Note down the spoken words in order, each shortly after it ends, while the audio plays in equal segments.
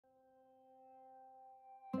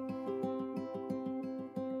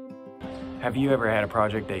Have you ever had a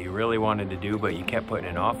project that you really wanted to do but you kept putting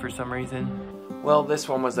it off for some reason? Well, this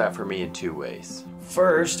one was that for me in two ways.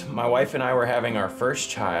 First, my wife and I were having our first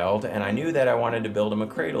child, and I knew that I wanted to build him a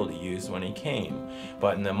cradle to use when he came.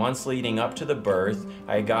 But in the months leading up to the birth,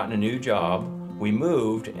 I had gotten a new job, we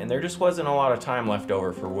moved, and there just wasn't a lot of time left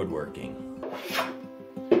over for woodworking.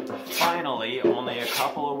 Finally, only a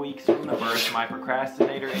couple of weeks from the birth, my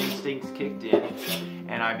procrastinator instincts kicked in,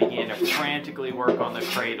 and I began to frantically work on the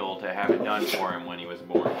cradle to have it done for him when he was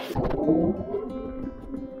born.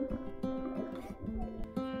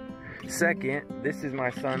 Second, this is my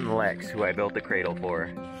son Lex, who I built the cradle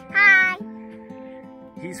for. Hi!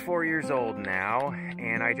 He's 4 years old now,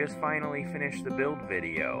 and I just finally finished the build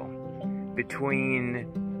video.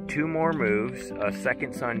 Between 2 more moves, a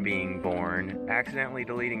second son being born, accidentally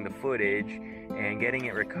deleting the footage, and getting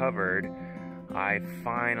it recovered, I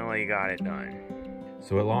finally got it done.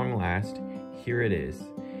 So at long last, here it is.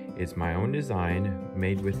 It's my own design,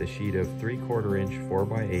 made with a sheet of 3/4 inch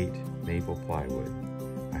 4x8 maple plywood.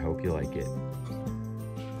 I hope you like it.